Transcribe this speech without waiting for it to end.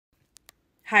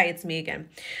Hi, it's me again.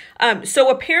 So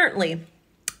apparently,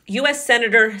 U.S.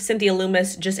 Senator Cynthia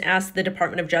Lummis just asked the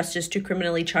Department of Justice to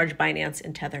criminally charge Binance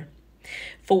and Tether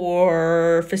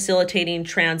for facilitating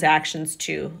transactions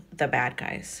to the bad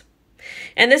guys.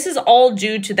 And this is all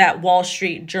due to that Wall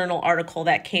Street Journal article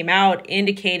that came out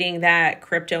indicating that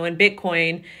crypto and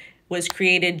Bitcoin was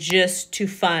created just to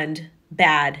fund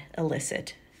bad,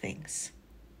 illicit things.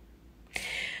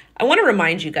 I want to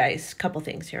remind you guys a couple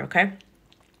things here, okay?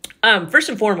 First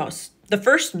and foremost, the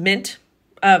first mint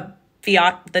of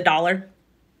fiat, the dollar,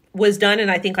 was done in,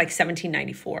 I think, like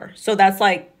 1794. So that's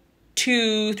like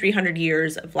 300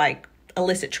 years of like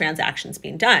illicit transactions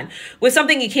being done with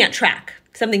something you can't track.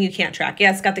 Something you can't track. Yeah,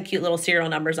 it's got the cute little serial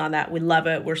numbers on that. We love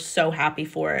it. We're so happy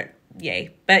for it.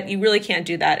 Yay. But you really can't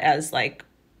do that as like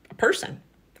a person,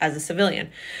 as a civilian.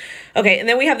 Okay, and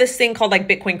then we have this thing called like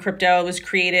Bitcoin crypto. It was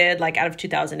created like out of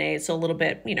 2008, so a little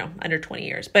bit, under 20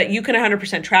 years. But you can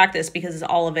 100% track this because it's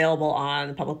all available on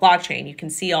the public blockchain. You can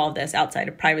see all of this outside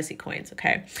of privacy coins,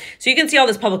 okay? So you can see all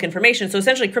this public information. So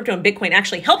essentially, crypto and Bitcoin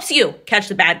actually helps you catch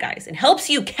the bad guys and helps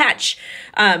you catch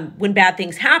when bad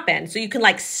things happen. So you can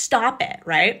like stop it,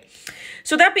 right?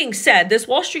 So that being said, this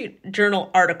Wall Street Journal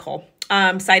article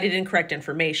cited incorrect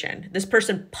information. This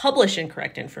person published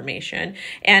incorrect information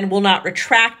and will not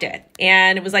retract it.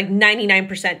 And it was like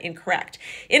 99% incorrect.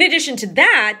 In addition to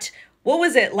that, what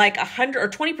was it, like 100 or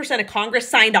 20% of Congress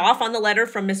signed off on the letter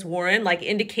from Ms. Warren, like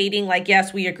indicating like,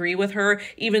 yes, we agree with her,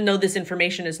 even though this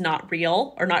information is not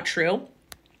real or not true,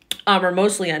 or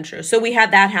mostly untrue. So we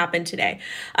had that happen today.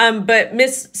 But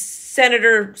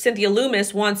Senator Cynthia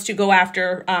Lummis wants to go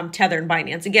after Tether and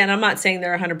Binance. Again, I'm not saying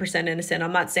they're 100% innocent.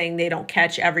 I'm not saying they don't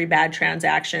catch every bad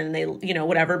transaction. They,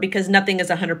 whatever, because nothing is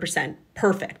 100%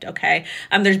 perfect. Okay.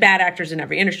 There's bad actors in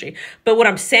every industry. But what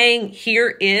I'm saying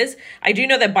here is I do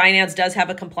know that Binance does have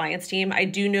a compliance team. I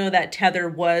do know that Tether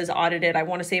was audited, I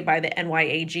want to say by the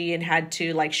NYAG, and had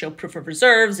to like show proof of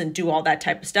reserves and do all that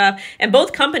type of stuff. And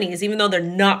both companies, even though they're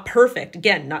not perfect,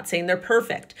 again, not saying they're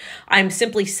perfect, I'm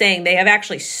simply saying they have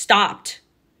actually stopped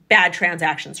bad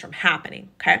transactions from happening,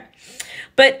 okay?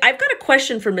 But I've got a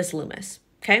question for Ms. Lummis,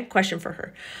 okay? Question for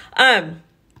her.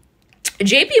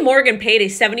 JP Morgan paid a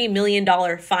 $70 million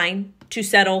fine to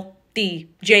settle the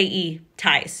JE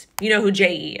ties. You know who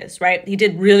JE is, right? He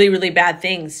did really, really bad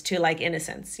things to like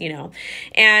innocents,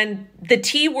 And the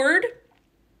T word,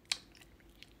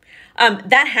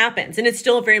 that happens, and it's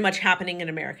still very much happening in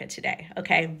America today,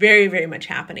 okay? Very, very much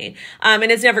happening,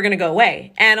 and it's never going to go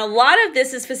away. And a lot of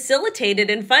this is facilitated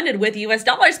and funded with US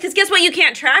dollars because guess what? You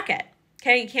can't track it,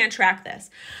 okay? You can't track this.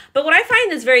 But what I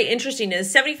find is very interesting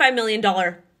is $75 million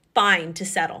fine to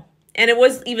settle. And it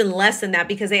was even less than that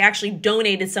because they actually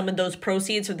donated some of those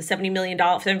proceeds for the $75 million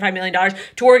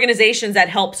to organizations that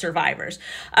help survivors.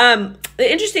 The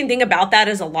interesting thing about that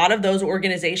is a lot of those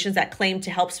organizations that claim to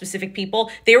help specific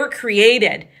people, they were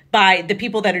created by the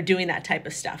people that are doing that type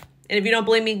of stuff. And if you don't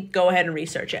believe me, go ahead and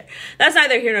research it. That's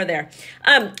neither here nor there.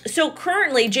 So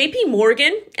currently, JP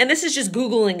Morgan, and this is just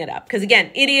Googling it up, because again,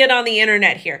 idiot on the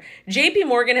internet here. JP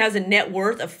Morgan has a net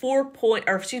worth of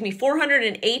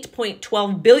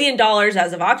 $408.12 billion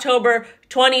as of October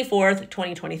 24th,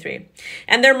 2023.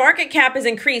 And their market cap has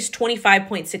increased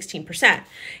 25.16%.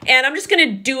 And I'm just going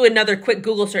to do another quick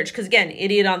Google search, because again,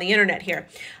 idiot on the internet here.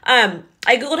 I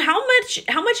Googled how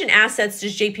much in assets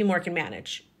does JP Morgan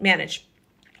manage?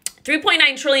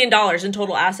 $3.9 trillion in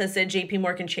total assets that JP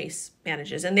Morgan Chase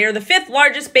manages, and they are the 5th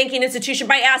largest banking institution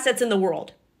by assets in the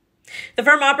world. The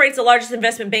firm operates the largest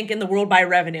investment bank in the world by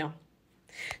revenue.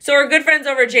 So our good friends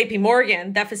over at JP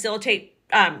Morgan that facilitate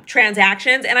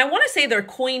transactions, and I want to say their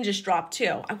coin just dropped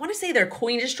too.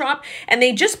 And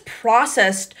they just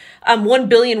processed 1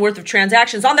 billion worth of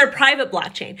transactions on their private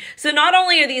blockchain. So not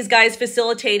only are these guys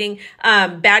facilitating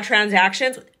bad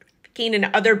transactions, and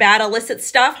other bad illicit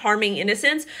stuff, harming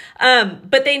innocents.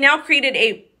 But they now created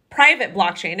a private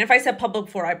blockchain. If I said public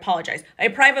before, I apologize. A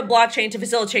private blockchain to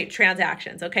facilitate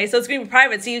transactions, okay? So it's going to be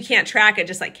private, so you can't track it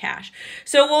just like cash.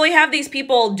 So when we have these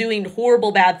people doing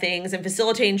horrible bad things and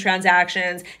facilitating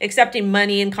transactions, accepting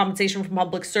money and compensation from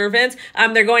public servants,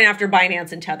 they're going after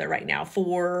Binance and Tether right now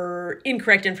for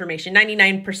incorrect information,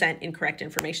 99% incorrect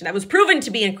information. That was proven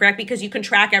to be incorrect because you can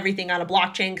track everything on a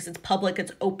blockchain because it's public,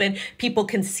 it's open, people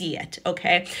can see it,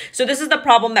 okay? So this is the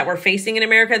problem that we're facing in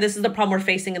America. This is the problem we're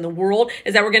facing in the world,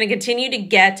 is that we're going to continue to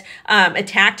get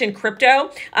attacked in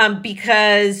crypto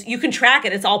because you can track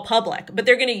it. It's all public, but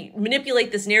they're going to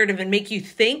manipulate this narrative and make you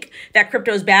think that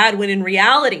crypto is bad when in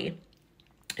reality,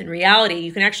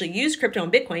 you can actually use crypto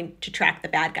and Bitcoin to track the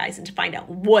bad guys and to find out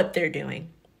what they're doing.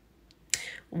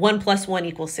 1 +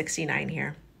 1 = 69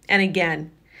 here. And again,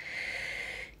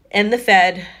 and the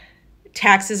Fed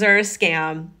taxes are a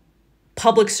scam.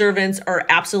 Public servants are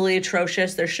absolutely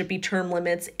atrocious. There should be term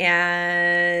limits,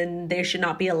 and they should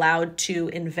not be allowed to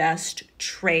invest,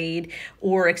 trade,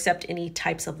 or accept any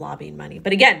types of lobbying money.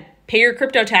 But again, pay your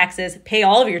crypto taxes, pay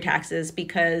all of your taxes,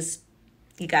 because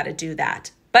you got to do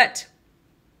that. But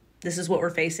this is what we're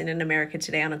facing in America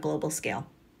today on a global scale.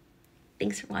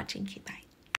 Thanks for watching. Bye.